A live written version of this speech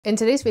In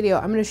today's video,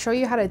 I'm going to show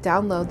you how to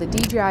download the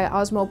DJI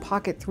Osmo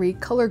Pocket 3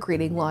 color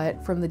grading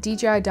LUT from the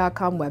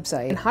DJI.com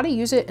website and how to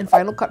use it in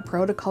Final Cut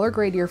Pro to color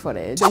grade your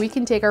footage. So we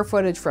can take our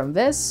footage from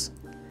this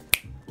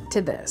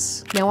to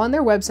this. Now on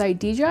their website,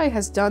 DJI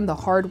has done the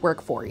hard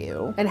work for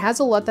you and has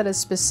a LUT that is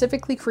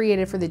specifically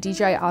created for the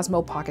DJI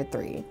Osmo Pocket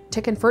 3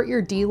 to convert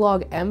your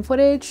D-Log-M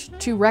footage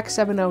to Rec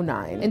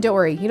 709. And don't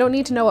worry, you don't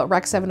need to know what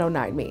Rec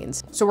 709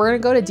 means. So we're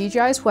going to go to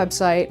DJI's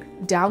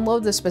website,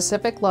 download the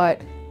specific LUT,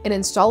 and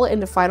install it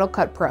into Final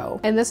Cut Pro.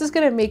 And this is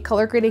gonna make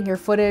color grading your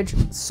footage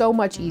so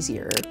much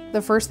easier.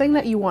 The first thing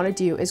that you wanna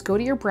do is go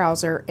to your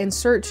browser and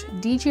search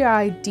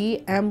DJI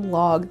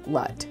DMLog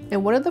LUT.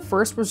 And one of the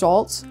first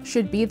results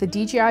should be the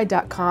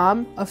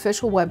DJI.com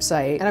official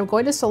website. And I'm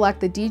going to select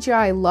the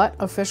DJI LUT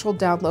official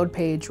download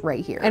page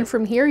right here. And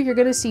from here, you're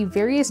gonna see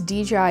various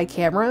DJI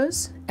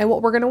cameras. And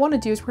what we're gonna wanna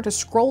do is we're gonna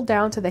scroll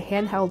down to the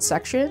handheld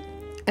section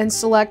and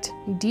select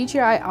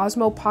DJI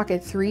Osmo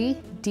Pocket 3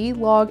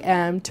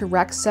 D-Log-M to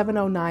Rec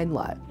 709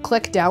 LUT.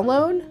 Click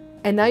download,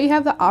 and now you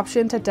have the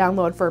option to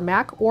download for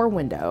Mac or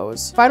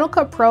Windows. Final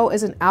Cut Pro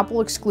is an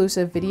Apple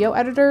exclusive video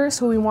editor,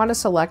 so we want to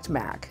select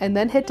Mac and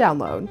then hit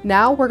download.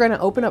 Now we're going to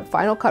open up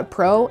Final Cut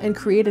Pro and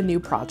create a new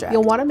project.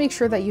 You'll want to make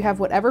sure that you have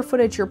whatever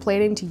footage you're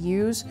planning to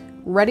use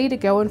ready to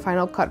go in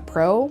Final Cut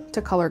Pro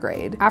to color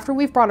grade. After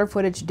we've brought our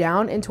footage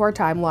down into our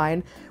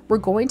timeline, we're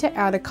going to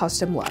add a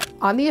custom LUT.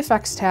 On the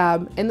Effects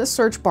tab, in the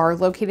search bar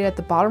located at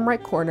the bottom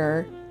right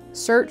corner,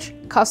 search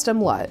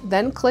Custom LUT,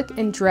 then click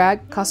and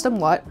drag Custom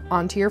LUT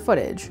onto your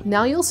footage.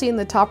 Now you'll see in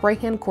the top right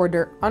hand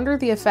corner under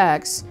the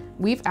effects,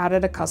 we've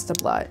added a custom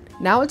LUT.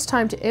 Now it's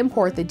time to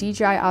import the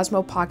DJI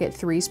Osmo Pocket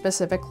 3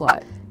 specific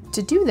LUT.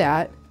 To do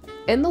that,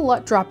 in the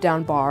LUT drop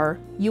down bar,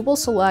 you will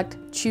select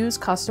Choose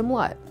Custom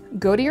LUT.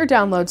 Go to your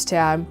Downloads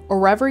tab or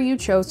wherever you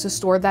chose to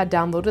store that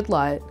downloaded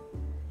LUT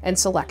and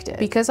select it.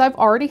 Because I've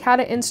already had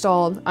it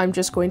installed, I'm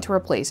just going to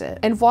replace it.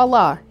 And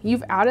voila,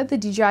 you've added the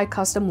DJI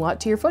custom LUT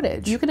to your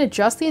footage. You can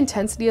adjust the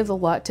intensity of the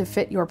LUT to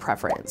fit your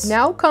preference.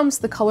 Now comes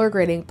the color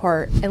grading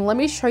part, and let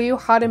me show you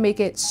how to make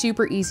it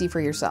super easy for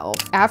yourself.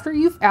 After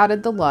you've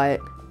added the LUT,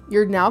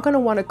 you're now going to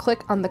want to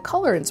click on the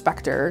color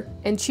inspector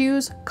and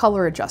choose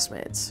color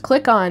adjustments.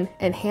 Click on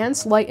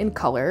Enhance Light and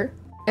Color,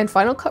 and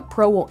Final Cut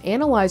Pro will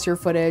analyze your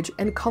footage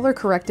and color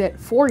correct it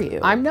for you.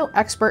 I'm no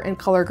expert in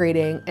color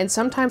grading, and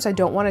sometimes I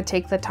don't want to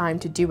take the time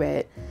to do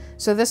it.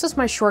 So this is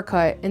my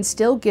shortcut and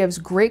still gives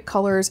great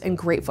colors and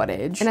great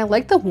footage. And I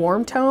like the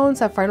warm tones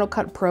that Final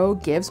Cut Pro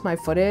gives my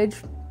footage.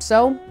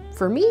 So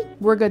for me,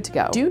 we're good to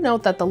go. Do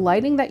note that the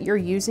lighting that you're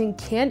using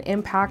can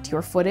impact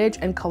your footage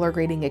and color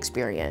grading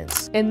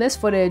experience. In this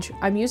footage,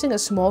 I'm using a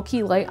small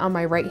key light on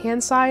my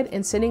right-hand side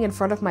and sitting in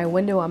front of my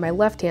window on my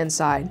left-hand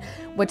side,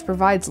 which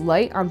provides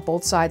light on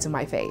both sides of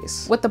my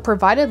face. With the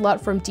provided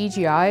LUT from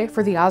DJI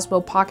for the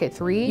Osmo Pocket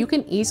 3, you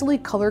can easily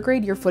color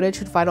grade your footage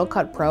with Final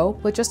Cut Pro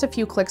with just a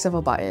few clicks of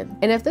a button.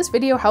 And if this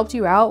video helped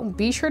you out,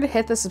 be sure to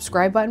hit the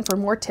subscribe button for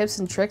more tips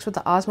and tricks with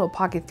the Osmo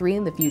Pocket 3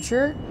 in the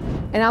future,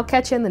 and I'll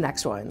catch you in the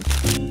next one.